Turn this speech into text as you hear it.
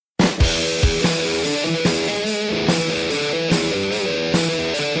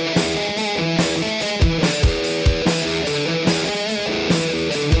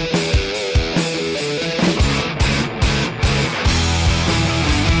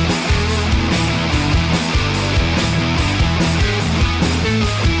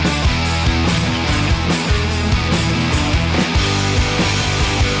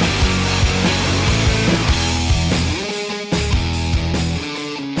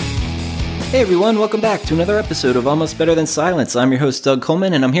Hey everyone, welcome back to another episode of Almost Better Than Silence. I'm your host Doug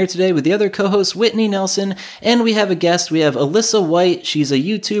Coleman, and I'm here today with the other co-host Whitney Nelson, and we have a guest. We have Alyssa White. She's a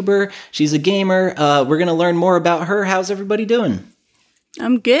YouTuber. She's a gamer. We're going to learn more about her. How's everybody doing?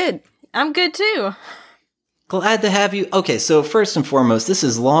 I'm good. I'm good too. Glad to have you. Okay, so first and foremost, this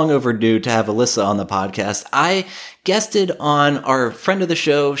is long overdue to have Alyssa on the podcast. I guested on our friend of the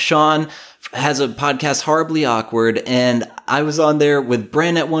show, Sean, has a podcast, Horribly Awkward, and I was on there with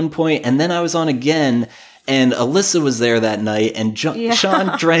Bren at one point, and then I was on again, and Alyssa was there that night, and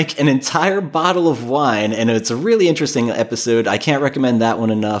Sean drank an entire bottle of wine, and it's a really interesting episode. I can't recommend that one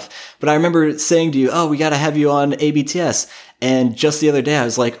enough, but I remember saying to you, oh, we got to have you on ABTS, and just the other day, I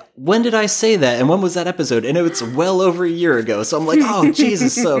was like, when did I say that, and when was that episode? And it was well over a year ago, so I'm like, oh,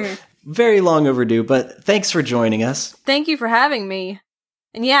 Jesus, so very long overdue, but thanks for joining us. Thank you for having me.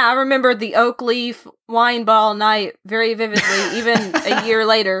 And yeah, I remember the Oak Leaf wine ball night very vividly, even a year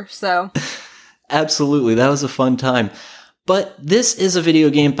later, so. Absolutely, that was a fun time. But this is a video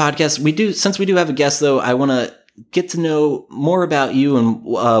game podcast. Since we do have a guest though, I want to get to know more about you and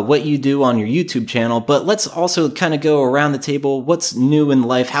what you do on your YouTube channel. But let's also kind of go around the table. What's new in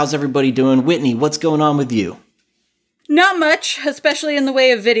life? How's everybody doing? Whitney, what's going on with you? Not much, especially in the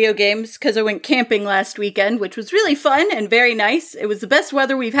way of video games, because I went camping last weekend, which was really fun and very nice. It was the best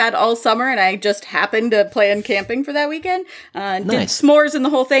weather we've had all summer, and I just happened to plan camping for that weekend. Nice. Did s'mores and the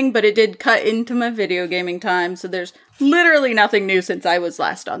whole thing, but it did cut into my video gaming time, so there's literally nothing new since I was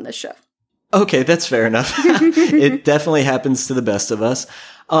last on this show. Okay, that's fair enough. It definitely happens to the best of us.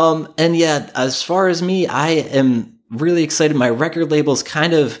 And yeah, as far as me, I am really excited. My record label's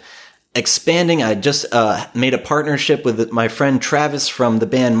kind of expanding. I just made a partnership with my friend Travis from the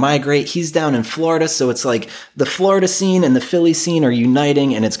band Migrate. He's down in Florida, so it's like the Florida scene and the Philly scene are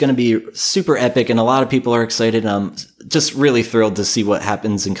uniting, and it's going to be super epic, and a lot of people are excited. I'm just really thrilled to see what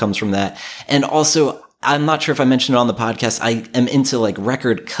happens and comes from that. And also, I'm not sure if I mentioned it on the podcast, I am into like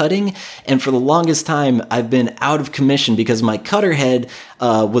record cutting, and for the longest time I've been out of commission because my cutter head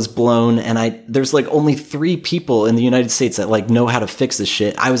was blown, and there's like only 3 people in the United States that like know how to fix this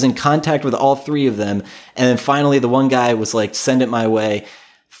shit. I was in contact with all 3 of them, and then finally the one guy was like, send it my way.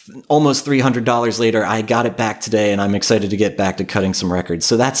 Almost $300 later, I got it back today, and I'm excited to get back to cutting some records.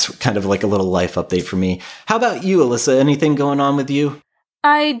 So that's kind of like a little life update for me. How about you, Alyssa? Anything going on with you?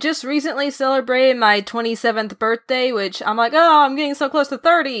 I just recently celebrated my 27th birthday, which I'm like, oh, I'm getting so close to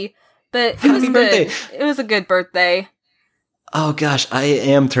 30. But it was good. It was a good birthday. Oh gosh, I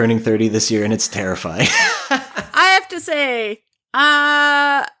am turning 30 this year, and it's terrifying. I have to say,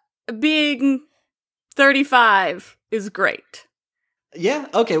 being 35 is great. Yeah,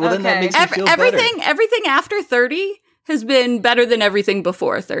 okay, well then that makes me feel better. Everything after 30 has been better than everything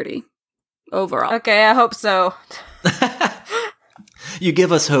before 30, overall. Okay, I hope so. You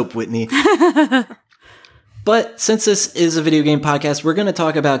give us hope, Whitney. But since this is a video game podcast, we're going to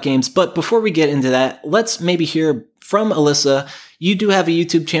talk about games. But before we get into that, let's maybe hear from Alyssa. You do have a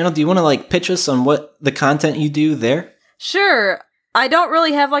YouTube channel. Do you want to like pitch us on what the content you do there? Sure. I don't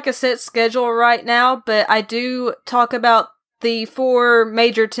really have like a set schedule right now, but I do talk about the 4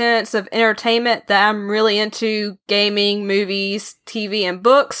 major tenets of entertainment that I'm really into: gaming, movies, TV, and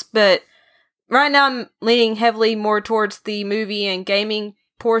books. But right now I'm leaning heavily more towards the movie and gaming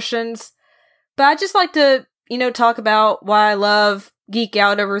portions. But I just like to, talk about why I love, geek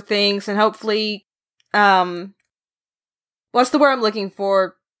out over things, and hopefully, what's the word I'm looking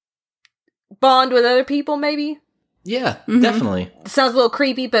for? Bond with other people, maybe? Yeah, definitely. It sounds a little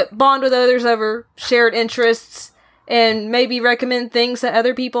creepy, but bond with others over shared interests, and maybe recommend things that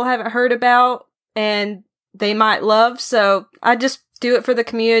other people haven't heard about and they might love. So I just do it for the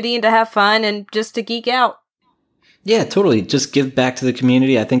community and to have fun and just to geek out. Yeah, totally. Just give back to the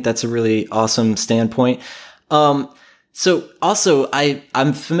community. I think that's a really awesome standpoint. So also,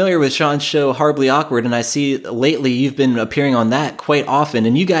 I'm familiar with Sean's show, Horribly Awkward, and I see lately you've been appearing on that quite often,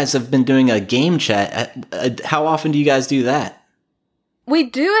 and you guys have been doing a game chat. How often do you guys do that? We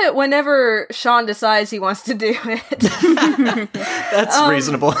do it whenever Sean decides he wants to do it. That's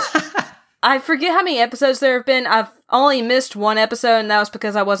reasonable. I forget how many episodes there have been. I've only missed 1 episode, and that was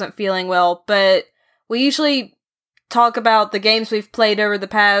because I wasn't feeling well, but we usually talk about the games we've played over the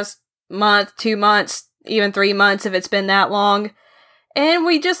past month, 2 months, even 3 months if it's been that long. And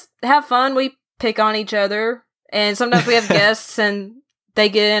we just have fun. We pick on each other. And sometimes we have guests and they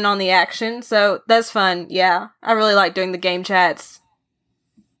get in on the action. So that's fun. Yeah. I really like doing the game chats.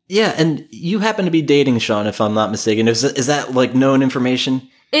 Yeah. And you happen to be dating Sean, if I'm not mistaken. Is that like known information?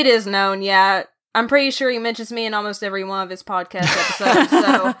 It is known. Yeah. I'm pretty sure he mentions me in almost every one of his podcast episodes.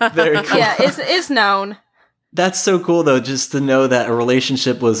 So very cool. Yeah, it's known. That's so cool, though, just to know that a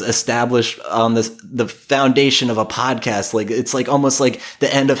relationship was established on the foundation of a podcast. Like, it's like almost like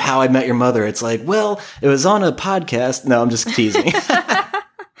the end of How I Met Your Mother. It's like, well, it was on a podcast. No, I'm just teasing.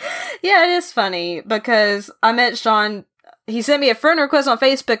 Yeah, it is funny because I met Sean. He sent me a friend request on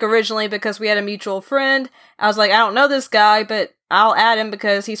Facebook originally because we had a mutual friend. I was like, I don't know this guy, but I'll add him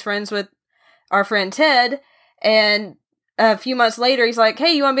because he's friends with our friend Ted. And a few months later, he's like,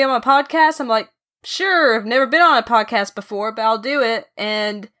 hey, you want to be on my podcast? I'm like, sure, I've never been on a podcast before, but I'll do it.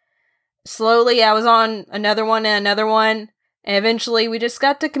 And slowly I was on another one and another one. And eventually we just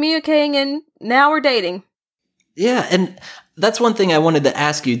got to communicating and now we're dating. Yeah, and that's one thing I wanted to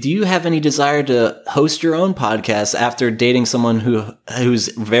ask you. Do you have any desire to host your own podcast after dating someone who's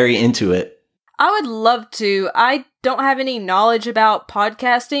very into it? I would love to. I don't have any knowledge about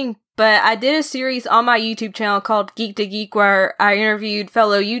podcasting, but I did a series on my YouTube channel called Geek to Geek where I interviewed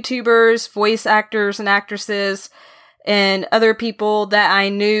fellow YouTubers, voice actors and actresses, and other people that I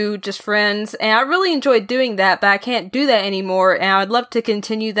knew, just friends. And I really enjoyed doing that, but I can't do that anymore. And I would love to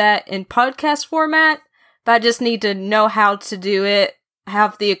continue that in podcast format, but I just need to know how to do it,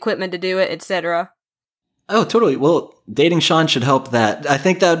 have the equipment to do it, etc. Oh, totally. Well, dating Sean should help that. I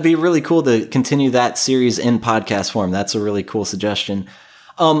think that would be really cool to continue that series in podcast form. That's a really cool suggestion.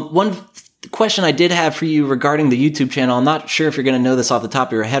 One question I did have for you regarding the YouTube channel, I'm not sure if you're going to know this off the top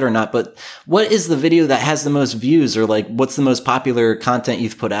of your head or not, but what is the video that has the most views, or like what's the most popular content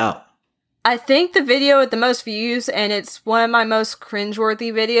you've put out? I think the video with the most views, and it's one of my most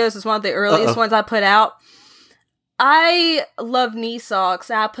cringeworthy videos, is one of the earliest ones I put out. I love knee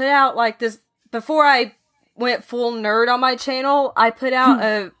socks. I put out like this, before I went full nerd on my channel, I put out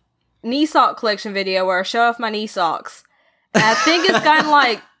a knee sock collection video where I show off my knee socks. And I think it's gotten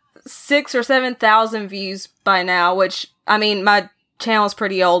like 6,000 or 7,000 views by now, which, I mean, my channel's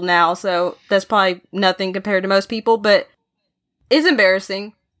pretty old now, so that's probably nothing compared to most people, but it's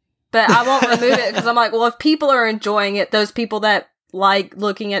embarrassing. But I won't remove it because I'm like, well, if people are enjoying it, those people that like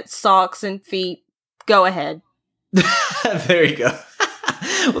looking at socks and feet, go ahead. There you go.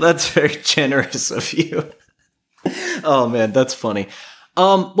 Well, that's very generous of you. Oh man, that's funny.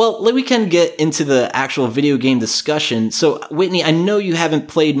 Well, we can get into the actual video game discussion. So, Whitney, I know you haven't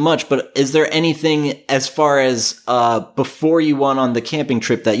played much, but is there anything as far as before you went on the camping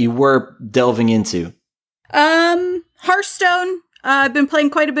trip that you were delving into? Hearthstone. I've been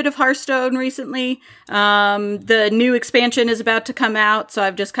playing quite a bit of Hearthstone recently. The new expansion is about to come out, so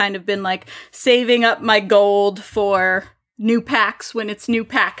I've just kind of been like saving up my gold for new packs when it's new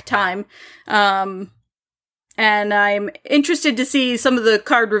pack time. And I'm interested to see some of the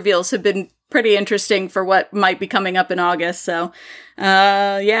card reveals have been pretty interesting for what might be coming up in August. So,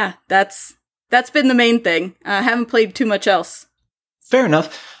 yeah, that's been the main thing. I haven't played too much else. Fair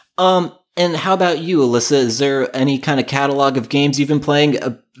enough. And how about you, Alyssa? Is there any kind of catalog of games you've been playing?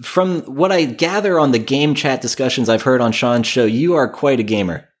 From what I gather on the game chat discussions I've heard on Sean's show, you are quite a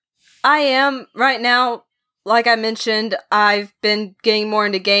gamer. I am. Right now, like I mentioned, I've been getting more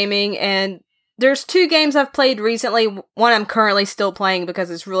into gaming, and there's 2 games I've played recently. One I'm currently still playing because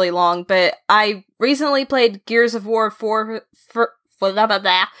it's really long, but I recently played Gears of War 4 for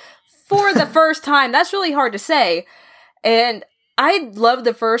the first time. That's really hard to say. And I loved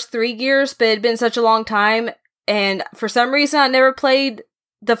the first 3 Gears, but it'd been such a long time, and for some reason I never played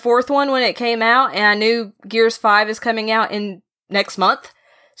the 4th one when it came out, and I knew Gears 5 is coming out in next month,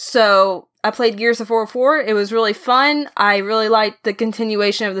 so I played Gears of War 4. It was really fun. I really liked the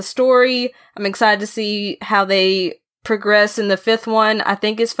continuation of the story. I'm excited to see how they progress in the 5th one. I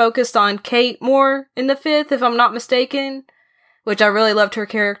think it's focused on Kate more in the 5th, if I'm not mistaken, which I really loved her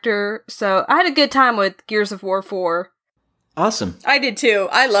character, so I had a good time with Gears of War 4. Awesome. I did too.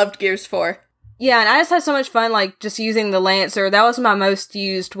 I loved Gears 4. Yeah, and I just had so much fun, like, just using the Lancer. That was my most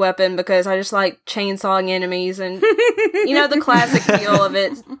used weapon because I just like chainsawing enemies and, you know, the classic feel of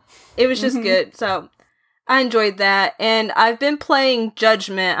it. It was just good. So I enjoyed that. And I've been playing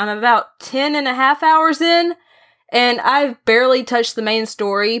Judgment. I'm about 10.5 hours in, and I've barely touched the main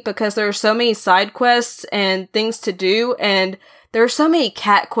story because there are so many side quests and things to do, and there are so many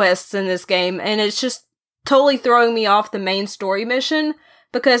cat quests in this game, and it's just totally throwing me off the main story mission,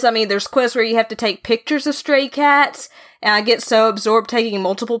 because, I mean, there's quests where you have to take pictures of stray cats, and I get so absorbed taking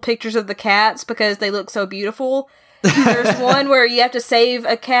multiple pictures of the cats because they look so beautiful. There's one where you have to save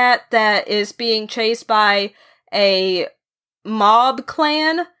a cat that is being chased by a mob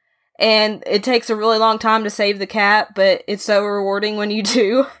clan, and it takes a really long time to save the cat, but it's so rewarding when you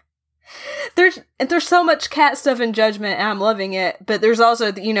do. There's so much cat stuff in Judgment, and I'm loving it. But there's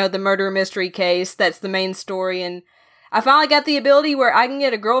also, you know, the murder mystery case that's the main story, and I finally got the ability where I can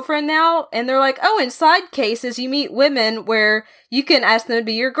get a girlfriend now, and they're like, oh, in side cases, you meet women where you can ask them to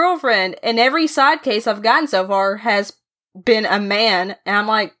be your girlfriend. And every side case I've gotten so far has been a man, and I'm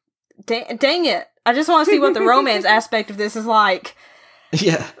like, dang it. I just want to see what the romance aspect of this is like.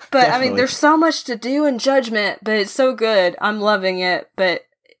 Yeah. But, definitely. I mean, there's so much to do in Judgment, but it's so good. I'm loving it, but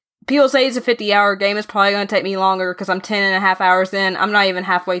people say it's a 50-hour game. It's probably going to take me longer because I'm 10 and a half hours in. I'm not even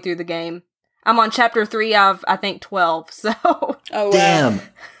halfway through the game. I'm on chapter 3 of, I think, 12, so... Oh, wow. Damn.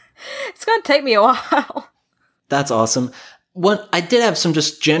 It's going to take me a while. That's awesome. I did have some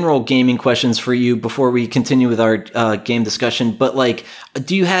just general gaming questions for you before we continue with our game discussion, but like,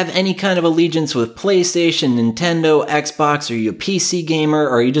 do you have any kind of allegiance with PlayStation, Nintendo, Xbox? Are you a PC gamer,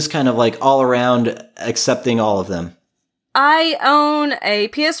 or are you just kind of like all around accepting all of them? I own a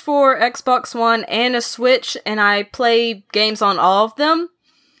PS4, Xbox One, and a Switch, and I play games on all of them.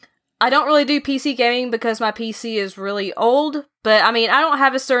 I don't really do PC gaming because my PC is really old, but I mean, I don't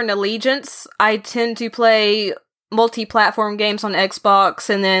have a certain allegiance. I tend to play multi-platform games on Xbox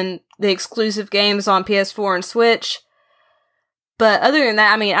and then the exclusive games on PS4 and Switch. But other than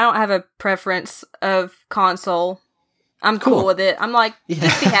that, I mean, I don't have a preference of console. I'm cool with it. I'm like,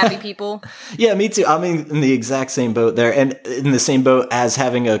 just be happy, people. Yeah, me too. I'm in the exact same boat there, and in the same boat as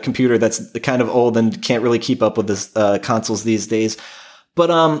having a computer that's kind of old and can't really keep up with the consoles these days. But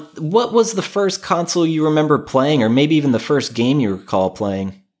what was the first console you remember playing, or maybe even the first game you recall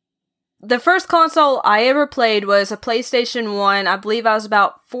playing? The first console I ever played was a PlayStation 1. I believe I was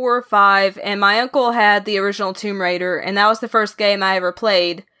about 4 or 5, and my uncle had the original Tomb Raider, and that was the first game I ever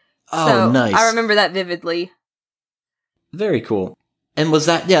played. Oh, so nice. I remember that vividly. Very cool. And was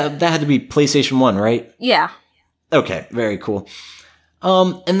that, that had to be PlayStation 1, right? Yeah. Okay, very cool.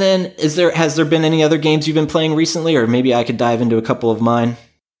 And then has there been any other games you've been playing recently, or maybe I could dive into a couple of mine?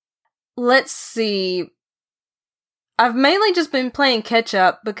 Let's see. I've mainly just been playing catch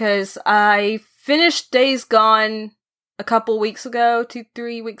up because I finished Days Gone a couple weeks ago,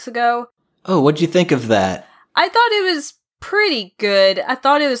 2-3 weeks ago. Oh, what'd you think of that? I thought it was pretty good. I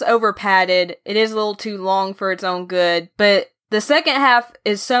thought it was over padded. It is a little too long for its own good, but the second half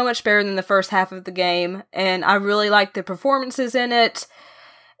is so much better than the first half of the game, and I really like the performances in it.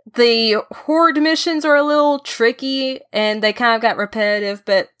 The horde missions are a little tricky, and they kind of got repetitive,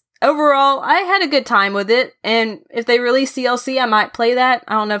 but overall, I had a good time with it, and if they release DLC, I might play that.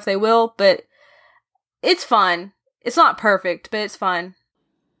 I don't know if they will, but it's fun. It's not perfect, but it's fun.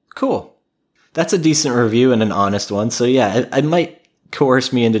 Cool. That's a decent review and an honest one, so yeah, it might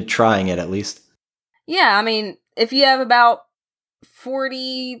coerce me into trying it at least. Yeah, I mean, if you have about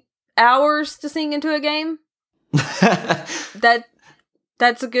 40 hours to sink into a game,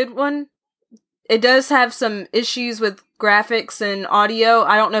 that's a good one. It does have some issues with graphics and audio.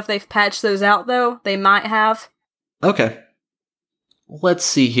 I don't know if they've patched those out, though. They might have. Okay. Let's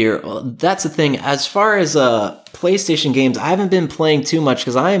see here. That's the thing. As far as PlayStation games, I haven't been playing too much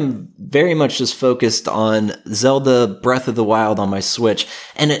because I am very much just focused on Zelda Breath of the Wild on my Switch.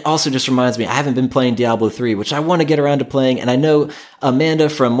 And it also just reminds me, I haven't been playing Diablo 3, which I want to get around to playing. And I know Amanda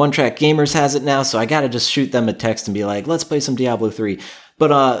from One Track Gamers has it now, so I got to just shoot them a text and be like, let's play some Diablo 3.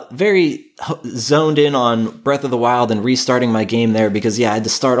 But very zoned in on Breath of the Wild and restarting my game there because, I had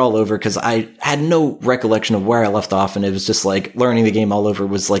to start all over because I had no recollection of where I left off, and it was just like learning the game all over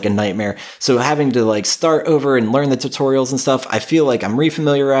was like a nightmare. So having to like start over and learn the tutorials and stuff, I feel like I'm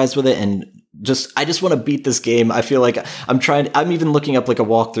refamiliarized with it, and I just want to beat this game. I feel like I'm even looking up like a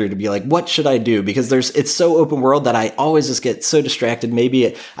walkthrough to be like, what should I do? Because it's so open world that I always just get so distracted.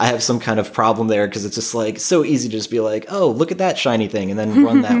 Maybe I have some kind of problem there because it's just like so easy to just be like, oh, look at that shiny thing and then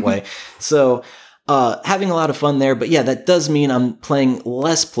run that way. So having a lot of fun there. But yeah, that does mean I'm playing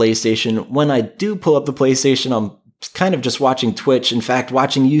less PlayStation. When I do pull up the PlayStation, I'm kind of just watching Twitch. In fact,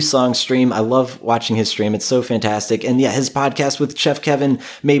 watching Yusong stream. I love watching his stream. It's so fantastic. And yeah, his podcast with Chef Kevin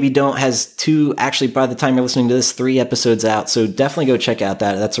Maybe Don't has actually by the time you're listening to this, 3 episodes out. So definitely go check out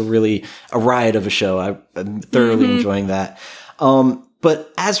that. That's a riot of a show. I'm thoroughly enjoying that.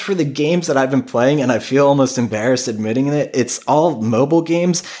 But as for the games that I've been playing, and I feel almost embarrassed admitting it, it's all mobile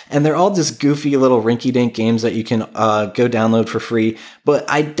games, and they're all just goofy little rinky-dink games that you can go download for free. But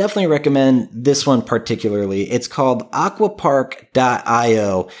I definitely recommend this one particularly. It's called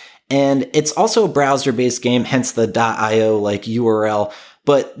Aquapark.io, and it's also a browser-based game, hence the .io like URL.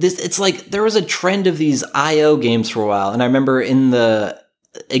 But it's like there was a trend of these IO games for a while, and I remember in the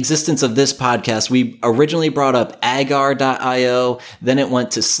existence of this podcast, we originally brought up agar.io, then it went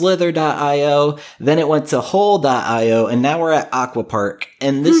to slither.io, then it went to hole.io, and now we're at Aquapark.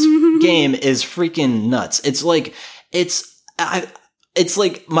 And this game is freaking nuts. It's like, it's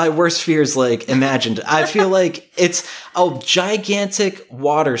like my worst fears, like, imagined. I feel like it's a gigantic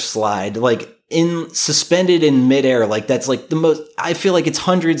water slide, like, suspended in midair. Like, that's like the most, I feel like it's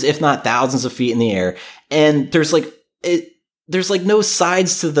hundreds, if not thousands of feet in the air. And there's no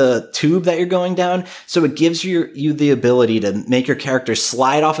sides to the tube that you're going down. So it gives you the ability to make your character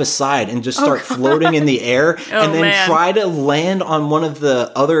slide off a side and just start floating in the air and then try to land on one of the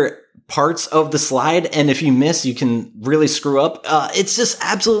other parts of the slide. And if you miss, you can really screw up. It's just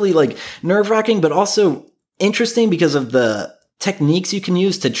absolutely like nerve-wracking, but also interesting because of the techniques you can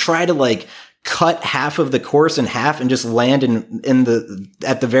use to try to like cut half of the course in half and just land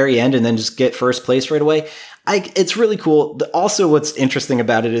at the very end and then just get first place right away. It's really cool. Also, what's interesting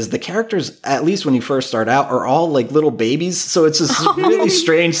about it is the characters, at least when you first start out, are all like little babies. So it's just really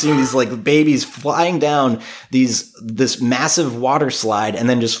strange seeing these like babies flying down this massive water slide and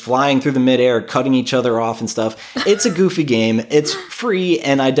then just flying through the midair, cutting each other off and stuff. It's a goofy game. It's free,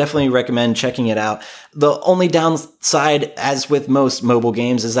 and I definitely recommend checking it out. The only downside, as with most mobile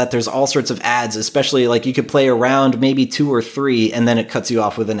games, is that there's all sorts of ads, especially like you could play around maybe 2 or 3 and then it cuts you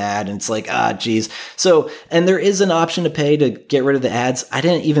off with an ad and it's like, geez. So, and there is an option to pay to get rid of the ads. I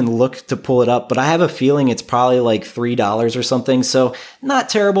didn't even look to pull it up, but I have a feeling it's probably like $3 or something. So not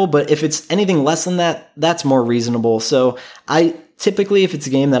terrible, but if it's anything less than that, that's more reasonable. So typically, if it's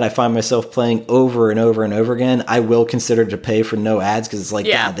a game that I find myself playing over and over and over again, I will consider to pay for no ads because it's like,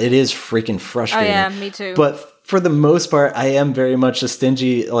 God, it is freaking frustrating. Oh, yeah, me too. But for the most part, I am very much a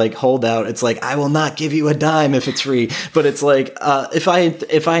stingy like holdout. It's like, I will not give you a dime if it's free. But it's like, if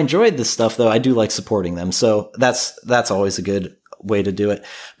I enjoyed this stuff, though, I do like supporting them. So that's always a good way to do it.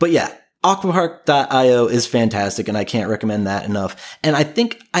 But yeah. Aquapark.io is fantastic, and I can't recommend that enough. And I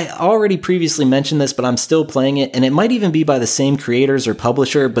think I already previously mentioned this, but I'm still playing it, and it might even be by the same creators or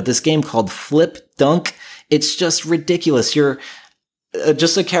publisher, but this game called Flip Dunk, it's just ridiculous. You're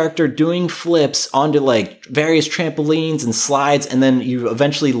just a character doing flips onto like various trampolines and slides, and then you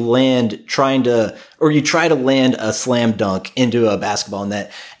eventually try to land a slam dunk into a basketball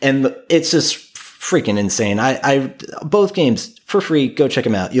net. And it's just freaking insane. I both games for free. Go check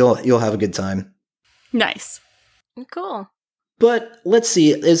them out. You'll have a good time. Nice. Cool. But let's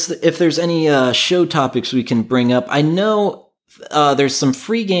see if there's any show topics we can bring up. I know there's some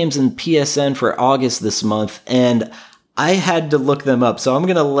free games in PSN for August this month, and I had to look them up, so I'm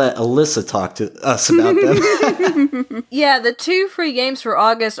going to let Alyssa talk to us about them. Yeah, the 2 free games for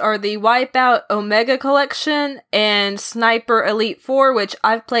August are the Wipeout Omega Collection and Sniper Elite 4, which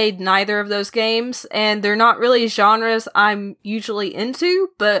I've played neither of those games, and they're not really genres I'm usually into,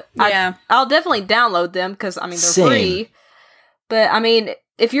 but I'll definitely download them because, I mean, they're free. But, I mean,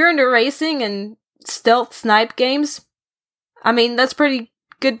 if you're into racing and stealth snipe games, I mean, that's pretty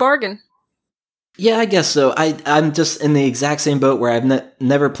good bargain. Yeah, I guess so. I'm just in the exact same boat where I've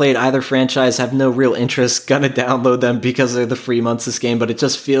never played either franchise, have no real interest, gonna download them because they're the free months this game, but it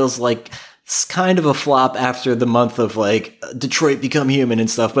just feels like it's kind of a flop after the month of like Detroit Become Human and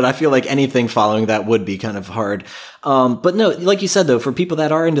stuff, but I feel like anything following that would be kind of hard. But no, like you said though, for people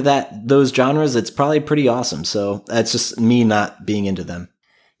that are into those genres, it's probably pretty awesome. So that's just me not being into them.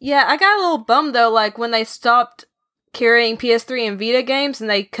 Yeah, I got a little bummed though, like when they stopped carrying PS3 and Vita games, and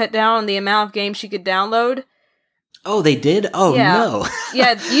they cut down on the amount of games you could download. Oh, they did? Oh, yeah. No.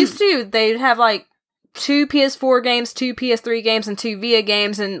 Yeah, used to, they'd have like 2 PS4 games, 2 PS3 games, and 2 Vita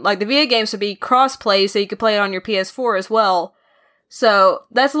games, and like the Vita games would be cross-play, so you could play it on your PS4 as well. So,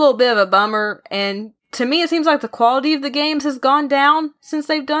 that's a little bit of a bummer, and to me it seems like the quality of the games has gone down since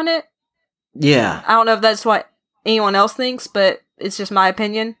they've done it. Yeah. I don't know if that's what anyone else thinks, but it's just my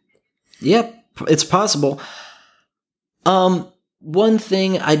opinion. Yep, it's possible. One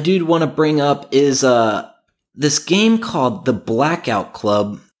thing I do want to bring up is, this game called The Blackout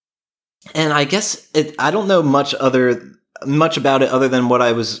Club. And I guess I don't know much about it other than what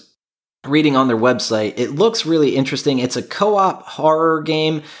I was reading on their website. It looks really interesting. It's a co-op horror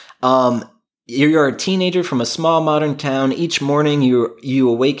game. You're a teenager from a small modern town. Each morning you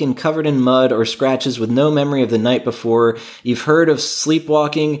awaken covered in mud or scratches with no memory of the night before. You've heard of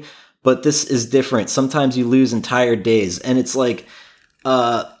sleepwalking, but this is different. Sometimes you lose entire days. And it's like,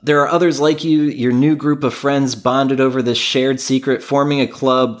 there are others like you, your new group of friends bonded over this shared secret, forming a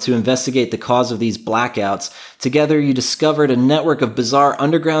club to investigate the cause of these blackouts. Together you discovered a network of bizarre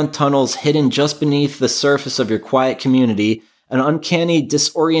underground tunnels hidden just beneath the surface of your quiet community. An uncanny,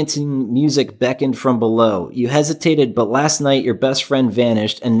 disorienting music beckoned from below. You hesitated, but last night your best friend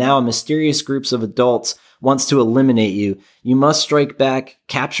vanished, and now a mysterious group of adults wants to eliminate you. You must strike back,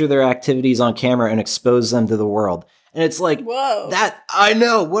 capture their activities on camera, and expose them to the world. And it's like, Whoa. that, I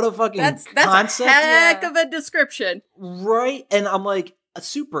know, what a fucking That's concept. a heck of a description. Right? And I'm like,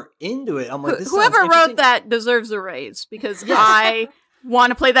 super into it. I'm like, this Whoever sounds wrote interesting. that deserves a raise because I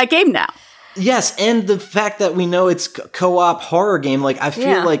want to play that game now. Yes, and the fact that we know it's co-op horror game, like, I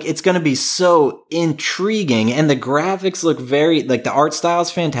feel like it's going to be so intriguing, and the graphics look very, like, the art style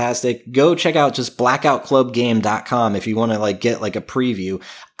is fantastic. Go check out just blackoutclubgame.com if you want to, like, get, like, a preview.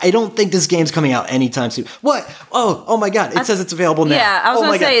 I don't think this game's coming out anytime soon. What? Oh my god, it says it's available now. Yeah, I was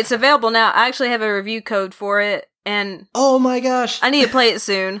going to say, God. it's available now. I actually have a review code for it, and Oh my gosh. I need to play it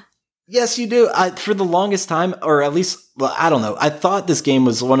soon. Yes, you do. For the longest time, or at least, well, I don't know. I thought this game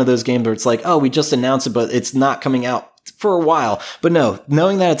was one of those games where it's like, oh, we just announced it, but it's not coming out for a while. But no,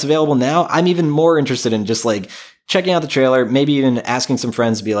 knowing that it's available now, I'm even more interested in just like checking out the trailer, maybe even asking some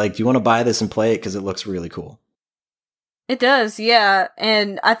friends to be like, do you want to buy this and play it? Because it looks really cool. It does, yeah.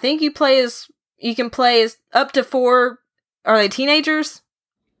 And I think you can play as up to 4, are they teenagers?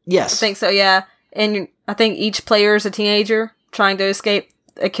 Yes. I think so, yeah. And I think each player is a teenager trying to escape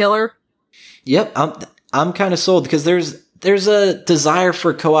a killer. Yep, I'm kind of sold because there's a desire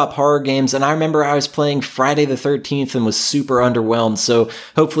for co-op horror games, and I remember I was playing Friday the 13th and was super underwhelmed, so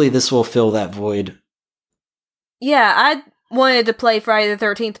hopefully this will fill that void. Yeah, I wanted to play Friday the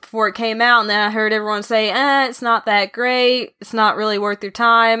 13th before it came out, and then I heard everyone say, it's not that great, it's not really worth your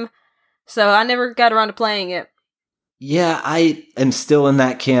time, so I never got around to playing it. Yeah, I am still in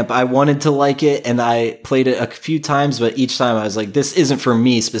that camp. I wanted to like it, and I played it a few times, but each time I was like, this isn't for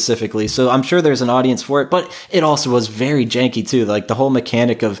me specifically. So I'm sure there's an audience for it, but it also was very janky too. Like the whole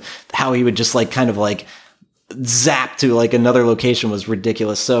mechanic of how he would just like kind of like zap to like another location was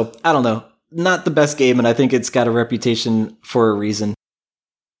ridiculous. So I don't know. Not the best game, and I think it's got a reputation for a reason.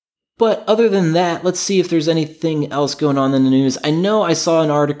 But other than that, let's see if there's anything else going on in the news. I know I saw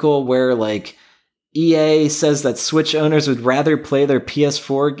an article where like EA says that Switch owners would rather play their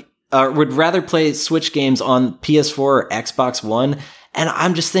PS4, would rather play Switch games on PS4 or Xbox One. And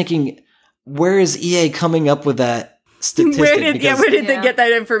I'm just thinking, where is EA coming up with that statistic? Where did they get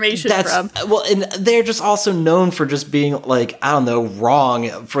that information from? Well, and they're just also known for just being like, I don't know,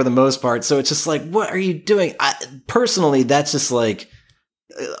 wrong for the most part. So it's just like, what are you doing? Personally, that's just like,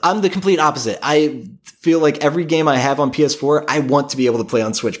 I'm the complete opposite. I feel like every game I have on PS4, I want to be able to play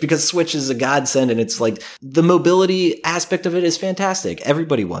on Switch because Switch is a godsend, and it's like the mobility aspect of it is fantastic.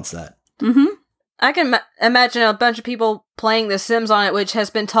 Everybody wants that. Mm-hmm. I can imagine a bunch of people playing The Sims on it, which has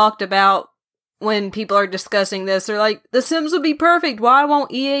been talked about when people are discussing this. They're like, The Sims would be perfect. Why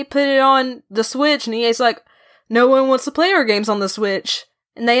won't EA put it on the Switch? And EA's like, no one wants to play our games on the Switch.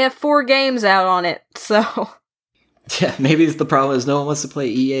 And they have 4 games out on it, so... Yeah, maybe the problem is no one wants to play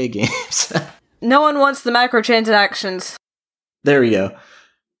EA games. No one wants the microtransactions. There we go.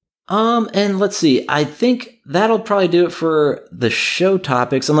 And let's see. I think that'll probably do it for the show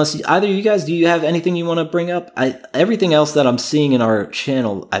topics. Unless either of you guys, do you have anything you want to bring up? Everything else that I'm seeing in our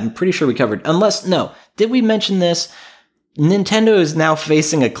channel, I'm pretty sure we covered. Unless, no. Did we mention this? Nintendo is now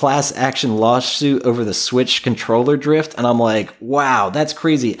facing a class action lawsuit over the Switch controller drift. And I'm like, wow, that's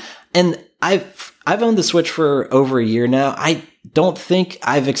crazy. And I've owned the Switch for over a year now. I don't think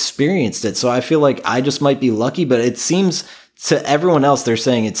I've experienced it, so I feel like I just might be lucky, but it seems to everyone else they're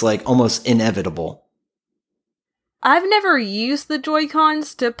saying it's like almost inevitable. I've never used the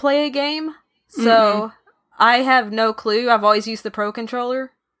Joy-Cons to play a game, so I have no clue. I've always used the Pro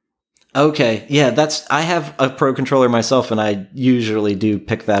Controller. Okay, yeah, I have a Pro Controller myself, and I usually do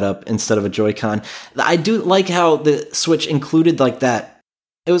pick that up instead of a Joy-Con. I do like how the Switch included like that.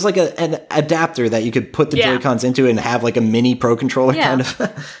 It was like an adapter that you could put the Joy-Cons into and have like a mini Pro Controller kind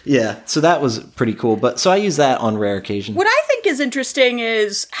of. Yeah, so that was pretty cool. But so I use that on rare occasion. What I think is interesting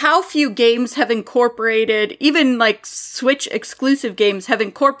is how few games have incorporated, even like Switch exclusive games have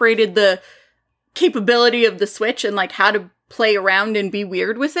incorporated the capability of the Switch and like how to play around and be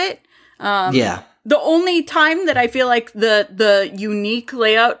weird with it. Yeah. The only time that I feel like the unique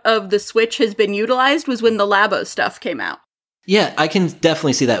layout of the Switch has been utilized was when the Labo stuff came out. Yeah, I can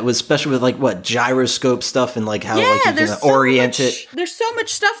definitely see that, especially with like what gyroscope stuff and like how like you can orient it. There's so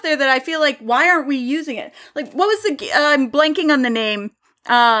much stuff there that I feel like why aren't we using it? Like what was the I'm blanking on the name.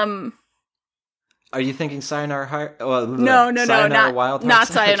 Are you thinking Sayonara Heart? No, Sayonara Wild Hearts? Not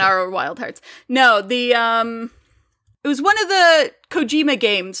Sayonara Wild Hearts. No, it was one of the Kojima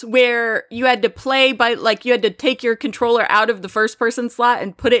games where you had to play by, like, you had to take your controller out of the first-person slot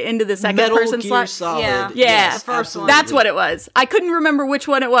and put it into the second-person slot. Solid. Yeah. Yes, the first one. That's what it was. I couldn't remember which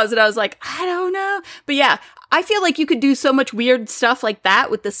one it was, and I was like, I don't know. But yeah, I feel like you could do so much weird stuff like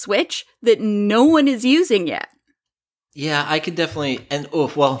that with the Switch that no one is using yet. Yeah, I could definitely, and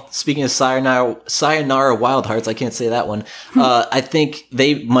speaking of Sayonara Wild Hearts, I can't say that one. I think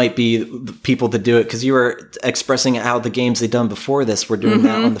they might be the people to do it because you were expressing how the games they've done before this were doing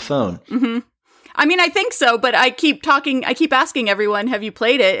that on the phone. Mm-hmm. I mean, I think so, but I keep asking everyone, have you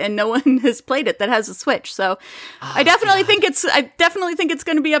played it? And no one has played it that has a Switch. So I definitely think it's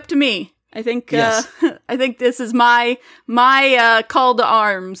going to be up to me. I think Yes. I think this is my call to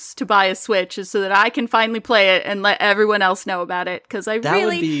arms to buy a Switch, is so that I can finally play it and let everyone else know about it, because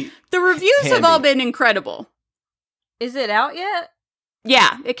the reviews have all been incredible. Is it out yet?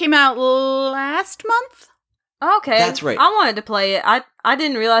 Yeah, it came out last month. Okay, That's right. I wanted to play it. I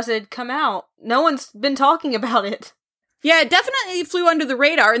didn't realize it had come out. No one's been talking about it. Yeah, it definitely flew under the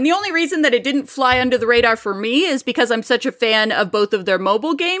radar, and the only reason that it didn't fly under the radar for me is because I'm such a fan of both of their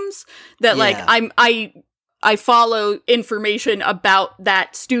mobile games that I follow information about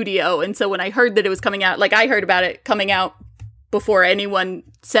that studio, and so when I heard that it was coming out, I heard about it coming out before anyone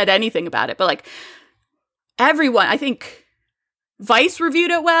said anything about it. But everyone, I think Vice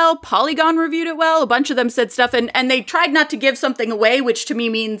reviewed it well, Polygon reviewed it well, a bunch of them said stuff, and they tried not to give something away, which to me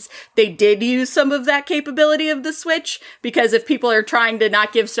means they did use some of that capability of the Switch, because if people are trying to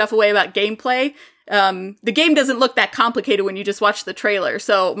not give stuff away about gameplay, the game doesn't look that complicated when you just watch the trailer.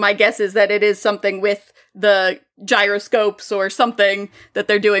 So my guess is that it is something with the gyroscopes or something that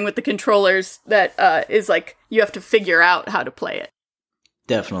they're doing with the controllers that is you have to figure out how to play it.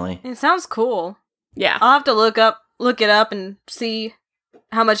 Definitely. It sounds cool. Yeah. I'll have to look it up and see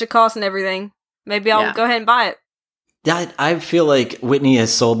how much it costs and everything. Maybe I'll go ahead and buy it. I feel like Whitney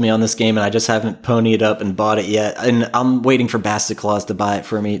has sold me on this game, and I just haven't ponied up and bought it yet. And I'm waiting for Bastard Claus to buy it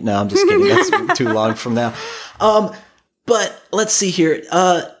for me. No, I'm just kidding. That's too long from now. But let's see here.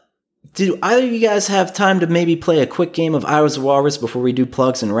 Do either of you guys have time to maybe play a quick game of I Was the Walrus before we do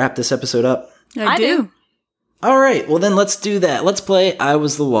plugs and wrap this episode up? I do. All right. Well, then let's do that. Let's play I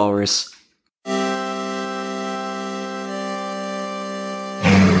Was the Walrus.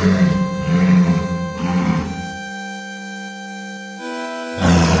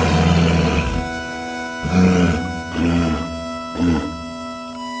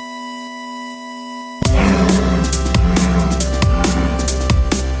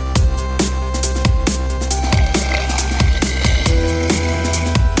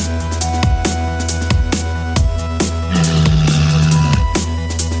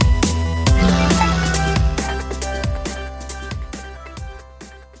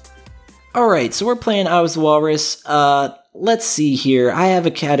 Alright, so we're playing I Was the Walrus. Let's see here. I have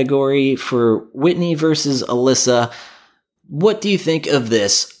a category for Whitney versus Alyssa. What do you think of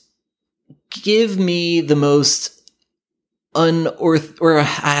this? Give me the most or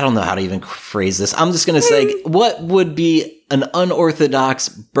I don't know how to even phrase this. I'm just going to say, what would be an unorthodox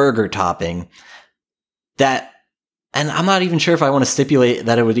burger topping that, and I'm not even sure if I want to stipulate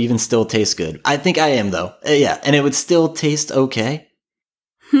that it would even still taste good. I think I am, though. Yeah, and it would still taste okay.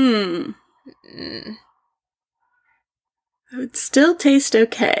 It would still taste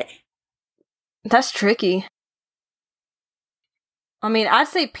okay. That's tricky. I mean, I'd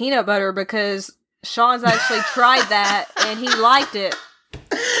say peanut butter because Sean's actually tried that and he liked it.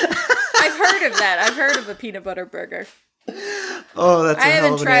 I've heard of that. I've heard of a peanut butter burger. Oh, that's I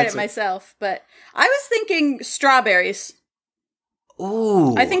haven't tried it myself, but I was thinking strawberries.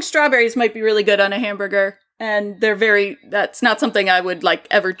 Ooh. I think strawberries might be really good on a hamburger. And that's not something I would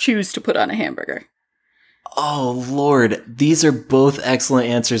ever choose to put on a hamburger. Oh, Lord. These are both excellent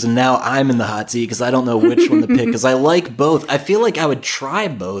answers. And now I'm in the hot seat because I don't know which one to pick because I like both. I feel like I would try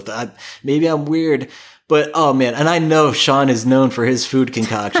both. Maybe I'm weird, but oh man. And I know Sean is known for his food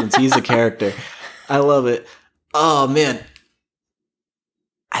concoctions. He's a character. I love it. Oh man.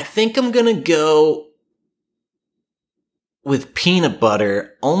 I think I'm going to go with peanut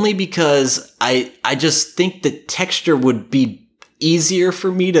butter only because I just think the texture would be easier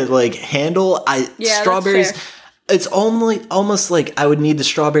for me to handle. Strawberries, it's almost like I would need the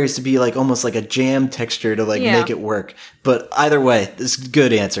strawberries to be almost like a jam texture to make it work. But either way, this is a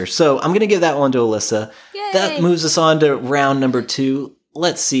good answer. So I'm going to give that one to Alyssa. Yay. That moves us on to round number 2.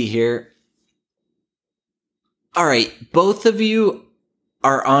 Let's see here. All right, both of you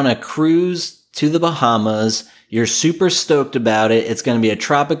are on a cruise to the Bahamas. You're super stoked about it. It's going to be a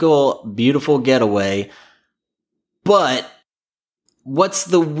tropical, beautiful getaway. But what's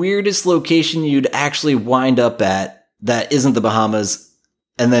the weirdest location you'd actually wind up at that isn't the Bahamas?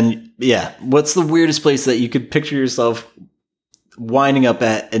 And then, what's the weirdest place that you could picture yourself winding up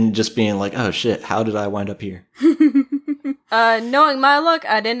at and just being like, oh shit, how did I wind up here? Knowing my luck,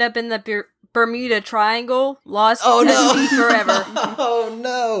 I'd end up in the Bermuda Triangle, lost Oh, at no. sea forever. Oh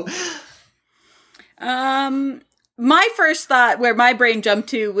no. my first thought, where my brain jumped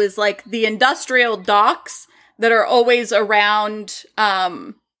to, was like the industrial docks that are always around.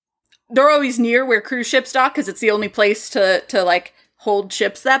 They're always near where cruise ships dock because it's the only place to like hold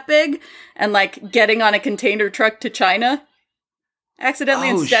ships that big, and like getting on a container truck to China accidentally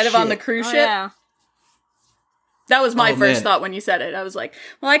instead of on the cruise ship. Yeah. That was my first thought when you said it. I was like,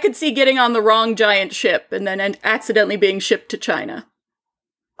 well, I could see getting on the wrong giant ship and then accidentally being shipped to China.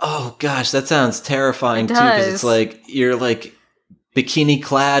 Oh gosh, that sounds terrifying too, because it's like you're like bikini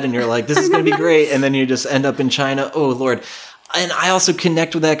clad and you're like, this is going to be great, and then you just end up in China. Oh Lord. And I also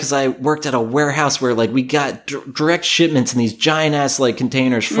connect with that because I worked at a warehouse where like we got direct shipments in these giant ass like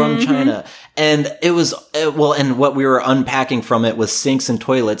containers from China. And it was, and what we were unpacking from it was sinks and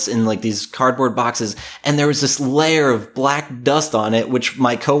toilets in like these cardboard boxes. And there was this layer of black dust on it, which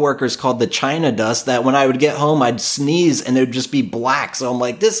my coworkers called the China dust, that when I would get home, I'd sneeze and it would just be black. So I'm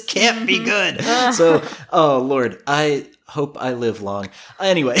like, this can't be good. So, oh Lord, I hope I live long.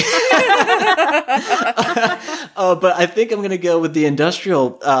 Anyway. But I think I'm going to go with the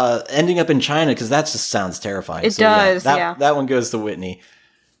industrial ending up in China, because that just sounds terrifying. It does, yeah. That one goes to Whitney.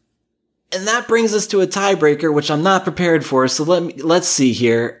 And that brings us to a tiebreaker, which I'm not prepared for. So let's see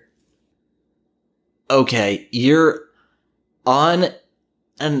here. Okay, you're on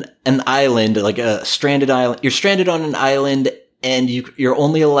an island, like a stranded island. You're stranded on an island, and you're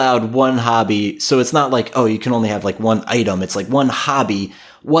only allowed one hobby. So it's not like, oh, you can only have like one item. It's like one hobby.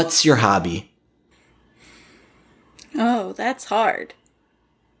 What's your hobby? Oh, that's hard.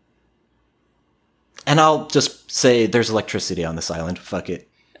 And I'll just say there's electricity on this island. Fuck it.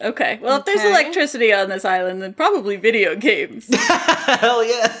 Okay. Well, if there's electricity on this island, then probably video games. Hell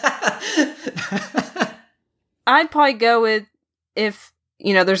yeah. I'd probably go with, if,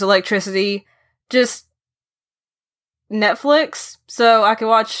 there's electricity, just Netflix, so I can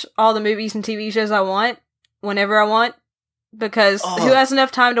watch all the movies and TV shows I want whenever I want, because who has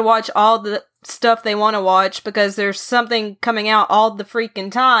enough time to watch all the stuff they want to watch, because there's something coming out all the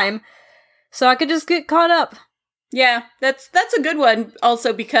freaking time, so I could just get caught up. Yeah, that's a good one,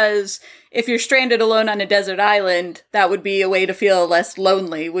 also because if you're stranded alone on a desert island, that would be a way to feel less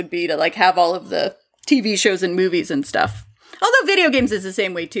lonely, would be to like have all of the TV shows and movies and stuff. Although video games is the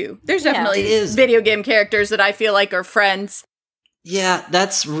same way, too. There's definitely video game characters that I feel like are friends. Yeah,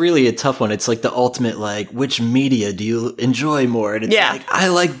 that's really a tough one. It's like the ultimate, like, which media do you enjoy more? And it's like, I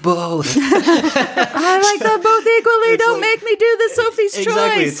like both. I like them both equally. Don't make me do the Sophie's Choice.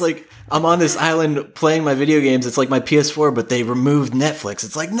 Exactly. It's like, I'm on this island playing my video games. It's like my PS4, but they removed Netflix.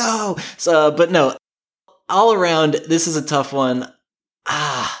 It's like, no. So, but no, all around, this is a tough one.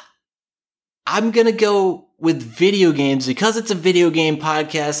 I'm going to go with video games because it's a video game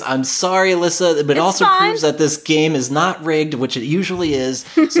podcast. I'm sorry, Alyssa, but it also proves that this game is not rigged, which it usually is.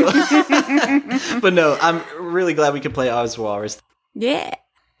 So but no, I'm really glad we could play Oz Walrus. Yeah,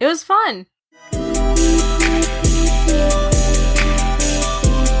 it was fun.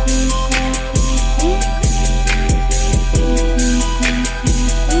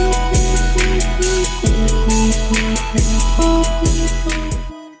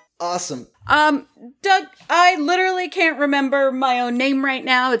 Awesome. Doug, I literally can't remember my own name right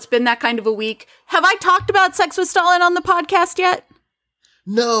now. It's been that kind of a week. Have I talked about Sex with Stalin on the podcast yet?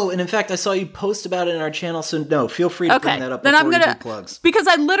 No, and in fact, I saw you post about it in our channel, so no, feel free to bring that up then before you do plugs. Because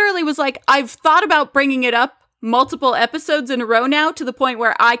I literally was like, I've thought about bringing it up multiple episodes in a row now, to the point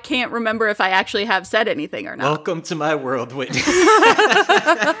where I can't remember if I actually have said anything or not. Welcome to my world, Whitney.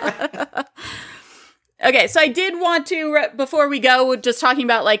 Okay, so I did want to, before we go, just talking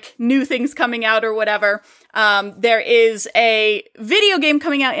about like new things coming out or whatever, there is a video game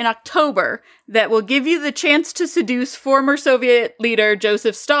coming out in October that will give you the chance to seduce former Soviet leader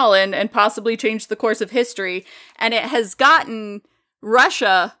Joseph Stalin and possibly change the course of history. And it has gotten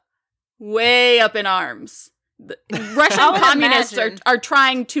Russia way up in arms. The Russian communists are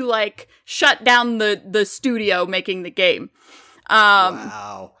trying to like shut down the studio making the game.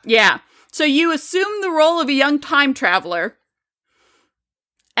 Wow. Yeah. So you assume the role of a young time traveler,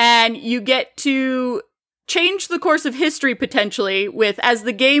 and you get to change the course of history potentially with, as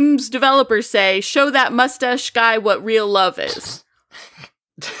the game's developers say, show that mustache guy what real love is.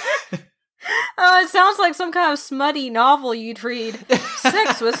 Oh, it sounds like some kind of smutty novel you'd read.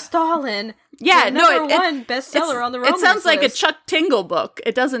 Sex with Stalin. Yeah, number one bestseller on the romance It sounds like list. a Chuck Tingle book.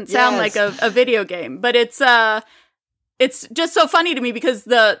 It doesn't sound like a video game, but it's just so funny to me because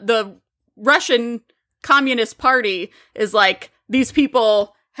the Russian Communist Party is like, these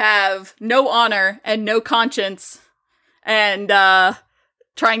people have no honor and no conscience and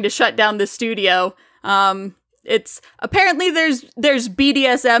trying to shut down the studio. And it's apparently there's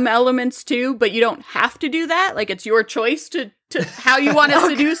BDSM elements too, but you don't have to do that. Like, it's your choice to how you want to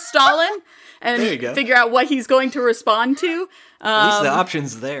seduce Stalin and figure out what he's going to respond to. At least the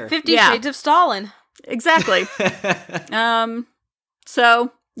option's there. 50 Shades of Stalin. Exactly.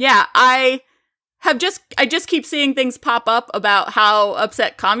 So yeah, I just keep seeing things pop up about how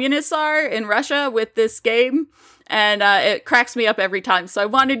upset communists are in Russia with this game, and it cracks me up every time. So I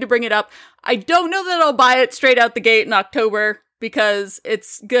wanted to bring it up. I don't know that I'll buy it straight out the gate in October, because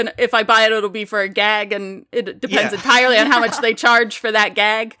if I buy it, it'll be for a gag, and it depends entirely on how much they charge for that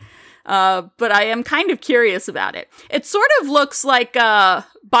gag. But I am kind of curious about it. It sort of looks like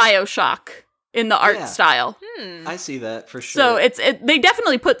BioShock in the art style. I see that for sure. So they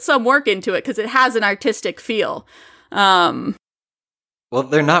definitely put some work into it because it has an artistic feel. Well,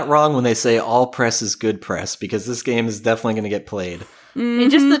 they're not wrong when they say all press is good press, because this game is definitely going to get played. I mean,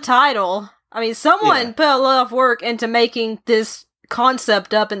 just the title. I mean, someone put a lot of work into making this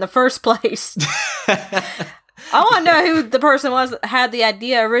concept up in the first place. I want to know who the person was that had the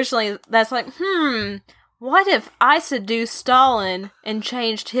idea originally that's like, what if I seduced Stalin and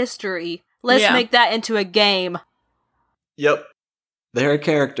changed history? Let's make that into a game. Yep. They're a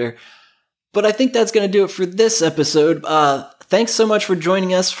character. But I think that's going to do it for this episode. Thanks so much for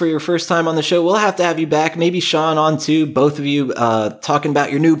joining us for your first time on the show. We'll have to have you back. Maybe Sean on too. Both of you talking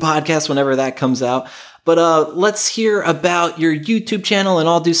about your new podcast whenever that comes out. But let's hear about your YouTube channel, and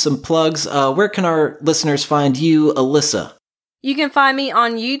I'll do some plugs. Where can our listeners find you, Alyssa? You can find me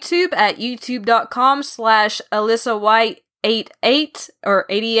on YouTube at youtube.com/AlyssaWhite88 or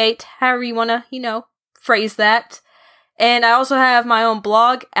 88, however you want to, phrase that. And I also have my own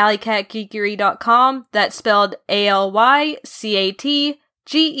blog, alleycatgeekery.com. That's spelled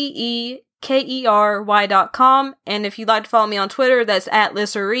ALYCATGEEKERY.com. And if you'd like to follow me on Twitter, that's at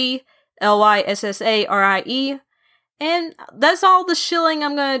Lissarie, LYSSARIE. And that's all the shilling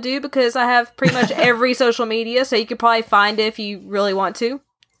I'm going to do, because I have pretty much every social media, so you could probably find it if you really want to.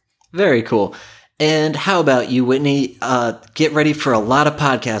 Very cool. And how about you, Whitney? Get ready for a lot of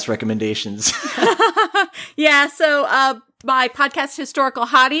podcast recommendations. Yeah, so my podcast, Historical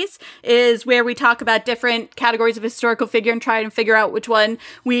Hotties, is where we talk about different categories of historical figure and try and figure out which one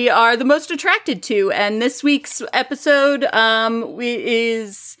we are the most attracted to. And this week's episode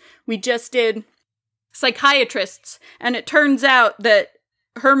we just did psychiatrists, and it turns out that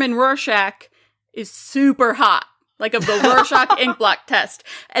Herman Rorschach is super hot. Like of the Rorschach inkblot test.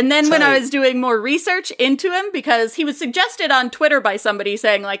 And then when I was doing more research into him, because he was suggested on Twitter by somebody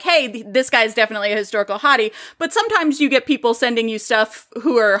saying like, hey, this guy's definitely a historical hottie. But sometimes you get people sending you stuff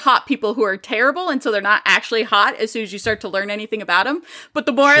who are hot people who are terrible. And so they're not actually hot as soon as you start to learn anything about him. But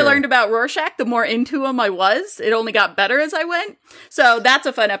the more I learned about Rorschach, the more into him I was. It only got better as I went. So that's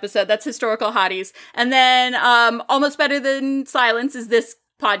a fun episode. That's Historical Hotties. And then Almost Better Than Silence is this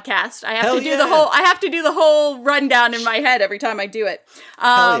podcast. I have to do the whole rundown in my head every time I do it.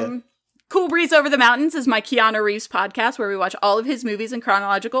 Cool Breeze Over the Mountains is my Keanu Reeves podcast, where we watch all of his movies in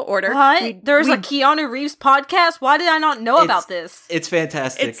chronological order. What? There's a Keanu Reeves podcast? Why did I not know about this? It's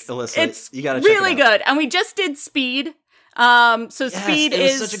fantastic, Alyssa. You gotta check really it out. good. And we just did Speed. Speed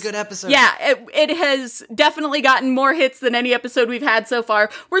is such a good episode. Yeah, it has definitely gotten more hits than any episode we've had so far.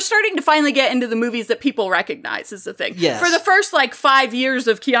 We're starting to finally get into the movies that people recognize is the thing. Yes. For the first 5 years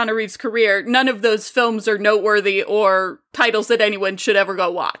of Keanu Reeves' career, none of those films are noteworthy or titles that anyone should ever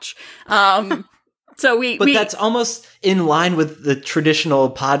go watch. But that's almost in line with the traditional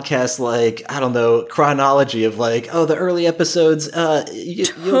podcast, chronology of the early episodes. You'll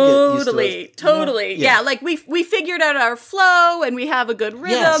get used to it. Totally. Yeah, we figured out our flow, and we have a good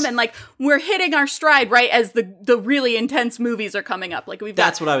rhythm, and we're hitting our stride right as the really intense movies are coming up. We've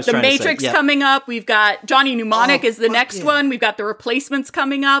got The Matrix coming up. We've got Johnny Mnemonic is the next one. We've got The Replacements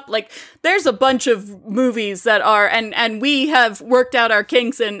coming up. There's a bunch of movies that are, and we have worked out our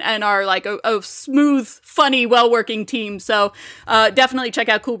kinks and are a smooth, funny, well-working team. So definitely check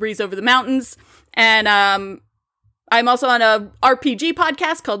out Cool Breeze Over the Mountains. And I'm also on a RPG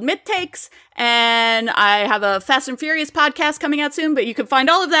podcast called Myth Takes, and I have a Fast and Furious podcast coming out soon, but you can find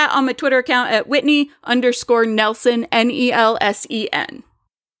all of that on my Twitter account at Whitney_Nelson, NELSEN.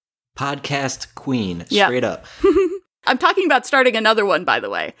 Podcast queen, straight up. I'm talking about starting another one, by the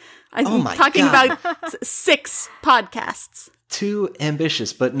way. I'm talking about 6 podcasts. Too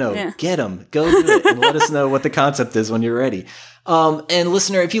ambitious, but no, get them. Go do it and let us know what the concept is when you're ready. And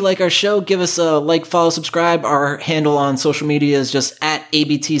listener, if you like our show, give us a follow, subscribe. Our handle on social media is just at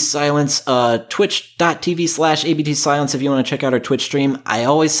ABT Silence, twitch.tv/ABT Silence if you want to check out our Twitch stream. I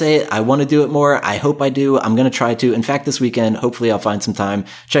always say it. I want to do it more. I hope I do. I'm going to try to. In fact, this weekend, hopefully I'll find some time.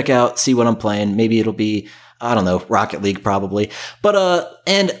 Check out, see what I'm playing. Maybe it'll be I don't know, Rocket League probably. But,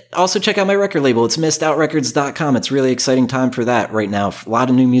 and also check out my record label. It's missedoutrecords.com. It's really exciting time for that right now. A lot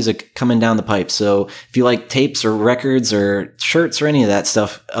of new music coming down the pipe. So if you like tapes or records or shirts or any of that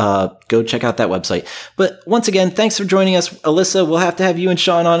stuff, go check out that website. But once again, thanks for joining us, Alyssa. We'll have to have you and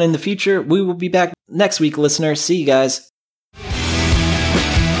Sean on in the future. We will be back next week, listener. See you guys.